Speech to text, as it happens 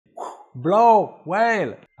blow,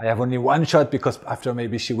 whale. I have only one shot because after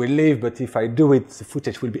maybe she will leave, but if I do it, the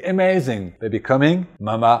footage will be amazing. Baby coming,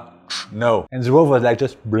 mama, no. And the ROV was like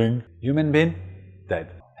just bring, human being,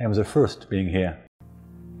 dead. I am the first being here.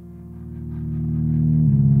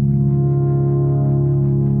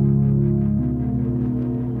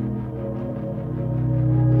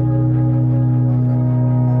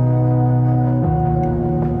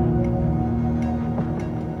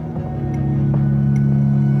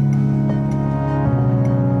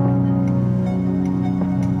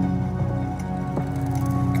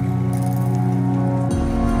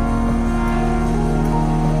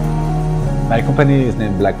 My company is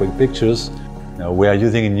named Blackwing Pictures. Now we are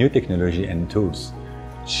using a new technology and tools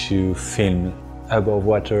to film above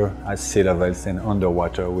water, at sea levels and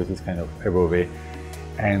underwater with this kind of ROV.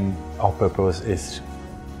 And our purpose is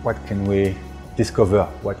what can we discover,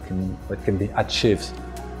 what can be achieved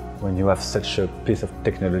when you have such a piece of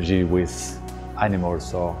technology with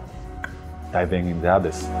animals or diving in the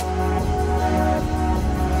abyss.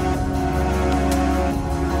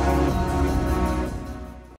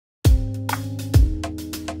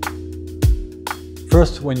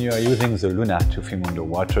 First, when you are using the Luna to film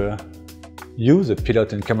underwater, you, the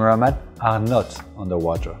pilot and cameraman, are not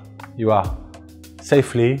underwater. You are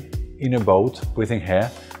safely in a boat, breathing air,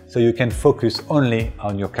 so you can focus only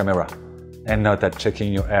on your camera and not at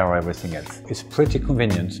checking your air or everything else. It's pretty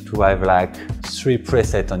convenient to have like 3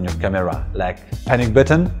 presets on your camera, like panic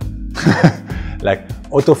button, like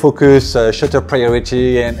autofocus, shutter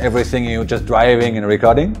priority and everything, you're just driving and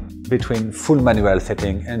recording. Between full manual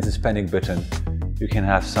setting and this panic button, you can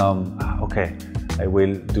have some, okay, I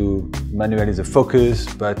will do manually the focus,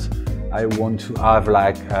 but I want to have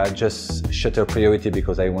like just shutter priority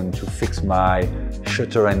because I want to fix my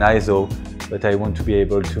shutter and ISO, but I want to be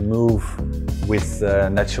able to move with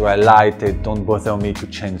natural light. It don't bother me to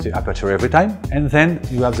change the aperture every time. And then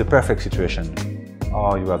you have the perfect situation.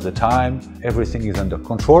 Or you have the time, everything is under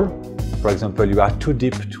control. For example, you are too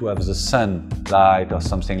deep to have the sunlight or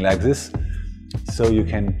something like this. So you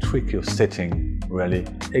can tweak your setting really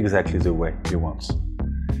exactly the way you want.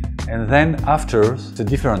 And then after, the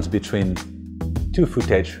difference between 2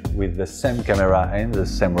 footage with the same camera and the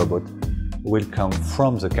same robot will come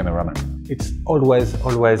from the cameraman. It's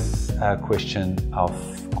always a question of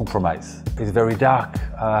compromise. It's very dark.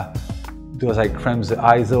 Do I cramp the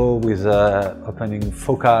ISO with opening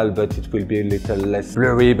focal, but it will be a little less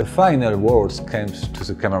blurry. The final words comes to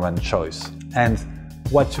the cameraman choice. And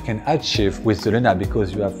what you can achieve with the Luna,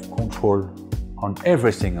 because you have control on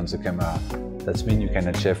everything on the camera, that means you can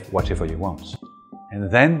achieve whatever you want. And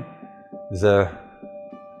then the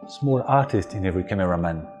small artist in every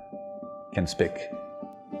cameraman can speak.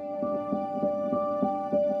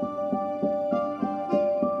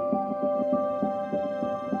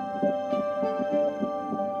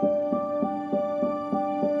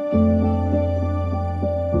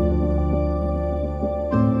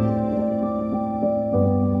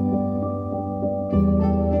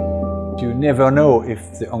 You never know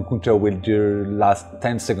if the encounter will last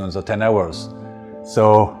 10 seconds or 10 hours.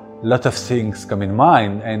 So a lot of things come in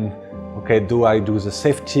mind, and okay, do I do the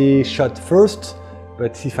safety shot first?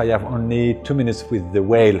 But if I have only 2 minutes with the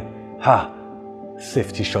whale,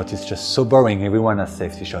 safety shot is just so boring, everyone has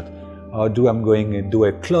safety shot. Or do I'm going to do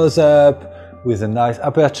a close-up with a nice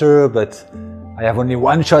aperture, but I have only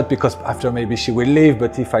one shot because after maybe she will leave,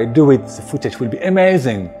 but if I do it, the footage will be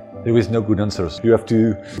amazing. There is no good answers. You have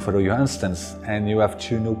to follow your instincts, and you have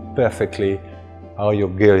to know perfectly how your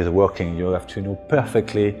gear is working. You have to know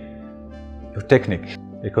perfectly your technique,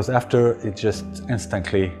 because after it's just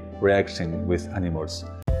instantly reacting with animals.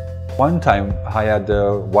 One time I had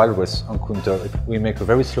a walrus encounter. We make a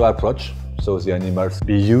very slow approach, so the animals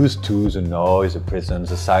be used to the noise, the presence,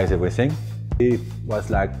 the size, everything. It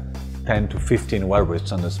was like 10 to 15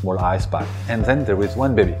 walrus on a small ice pack, and then there is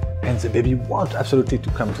one baby, and the baby wants absolutely to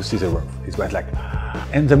come to see the ROV. It's like,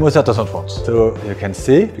 and the mother doesn't want. So you can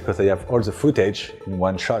see, because I have all the footage in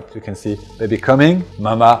one shot, you can see baby coming,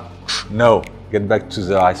 mama, no, get back to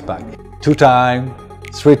the ice pack. 2 times,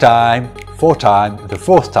 3 times, 4 times, the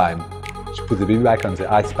 4th time, she put the baby back on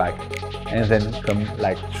the ice pack, and then come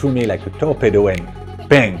like through me like a torpedo and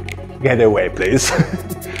bang, get away please.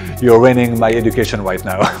 You're ruining my education right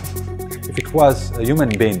now. If it was a human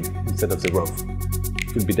being instead of the ROV,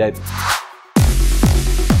 it would be dead.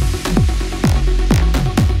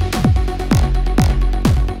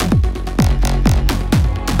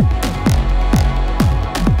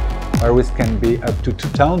 Walrus can be up to 2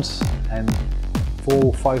 tons and 4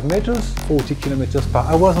 or 5 meters, 40 kilometers per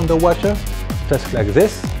hour underwater, just like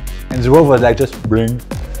this. And the ROV was like just bring.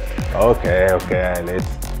 Okay, let's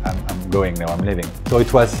I'm going now, I'm leaving. So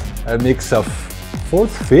it was a mix of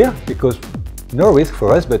false fear, because no risk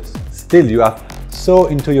for us, but still you are so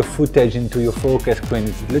into your footage, into your focus screen,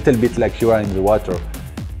 it's a little bit like you are in the water,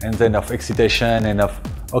 and then of excitation and of,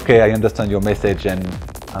 okay, I understand your message and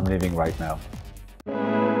I'm leaving right now.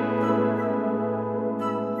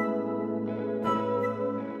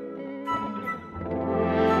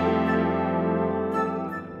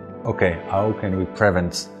 Okay, how can we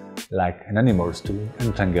prevent like an animals to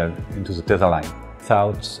entangle into the tether line?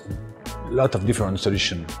 Without a lot of different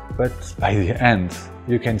solutions, but by the end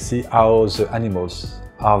you can see how the animals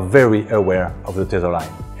are very aware of the tether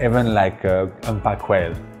line. Even like a humpback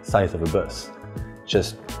whale size of a bus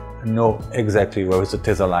just know exactly where is the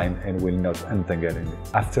tether line and will not entangle in it.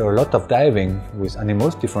 After a lot of diving with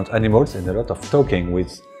animals, different animals, and a lot of talking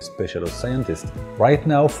with specialist scientists, right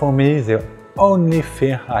now for me the only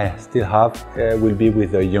fear I still have will be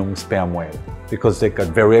with the young sperm whale, because they got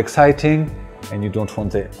very exciting and you don't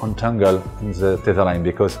want to entangle in the tether line,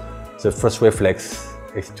 because the first reflex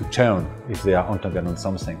is to turn if they are entangled on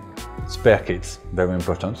something. Spare kits, very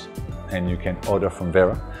important, and you can order from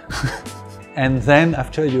Vera. And then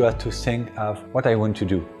after you have to think of what I want to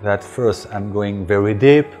do. That first I'm going very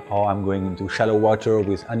deep, or I'm going into shallow water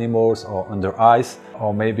with animals or under ice,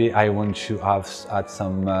 or maybe I want to add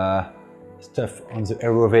some stuff on the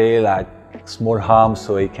ROV, like small arms,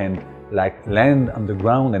 so it can like land on the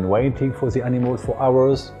ground and waiting for the animal for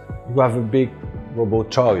hours. You have a big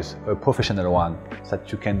robot choice, a professional one,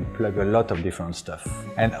 that you can plug a lot of different stuff.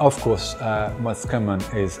 And of course, most common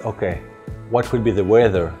is, okay, what will be the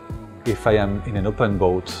weather? If I am in an open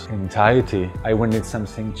boat in Tahiti, I will need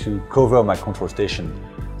something to cover my control station,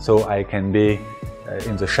 so I can be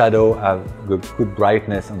in the shadow, have good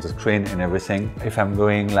brightness on the screen and everything. If I'm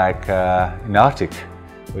going like in Arctic,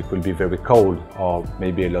 it will be very cold, or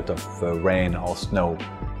maybe a lot of rain or snow.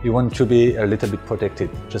 You want to be a little bit protected,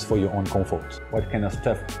 just for your own comfort. What kind of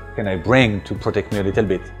stuff can I bring to protect me a little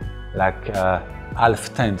bit? Like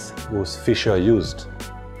half tents those fisher used.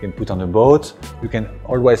 You can put on a boat, you can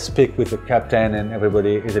always speak with the captain and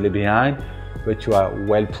everybody easily behind, but you are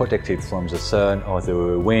well protected from the sun or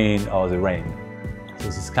the wind or the rain. So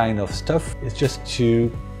this kind of stuff is just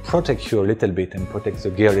to protect you a little bit and protect the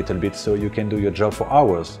gear a little bit, so you can do your job for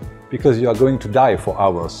hours, because you are going to dive for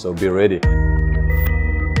hours, so be ready.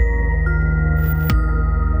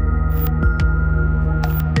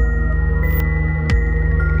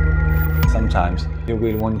 Sometimes you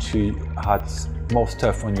will want to add more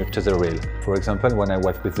stuff on your tether reel. For example, when I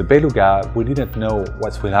was with the beluga, we didn't know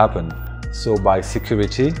what will happen. So by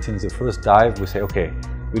security, since the first dive, we say, okay,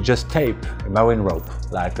 we just tape a marine rope,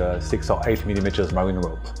 like a 6 or 8 millimeters marine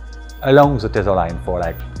rope, along the tether line for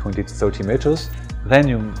like 20 to 30 meters. Then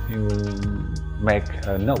you make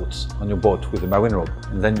notes on your boat with the marine rope,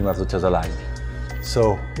 and then you have the tether line.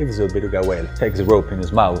 So if the beluga whale takes the rope in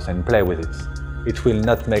his mouth and play with it, it will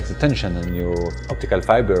not make the tension on your optical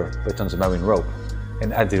fiber, but on the marine rope.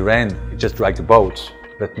 And at the end, it just drags the boat,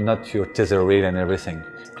 but not your tether reel and everything.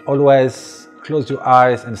 Always close your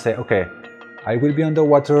eyes and say, okay, I will be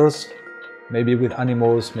underwaters, maybe with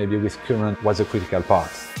animals, maybe with current. What's the critical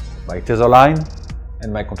parts? My tether line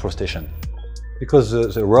and my control station. Because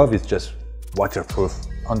the ROV is just waterproof,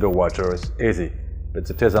 underwater is easy, but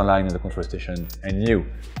the tether line and the control station, and you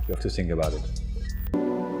have to think about it.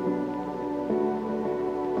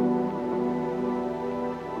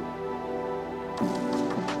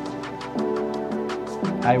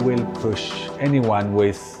 I will push anyone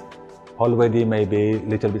with already maybe a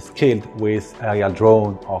little bit skilled with aerial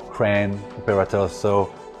drone or crane operators.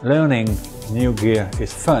 So learning new gear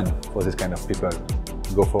is fun for this kind of people.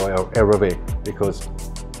 Go for a ROV, because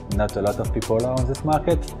not a lot of people are on this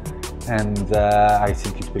market, and I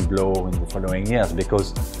think it will blow in the following years,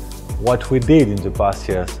 because what we did in the past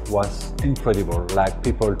years was incredible. Like,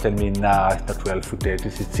 people tell me, nah, it's not real footage,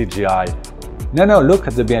 this is CGI. No, look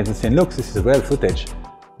at the behind the scene, look, this is real footage.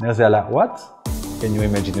 Now they're like, what? Can you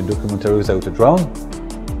imagine a documentary without a drone?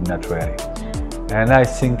 Not really. And I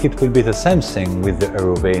think it will be the same thing with the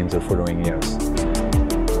ROV in the following years.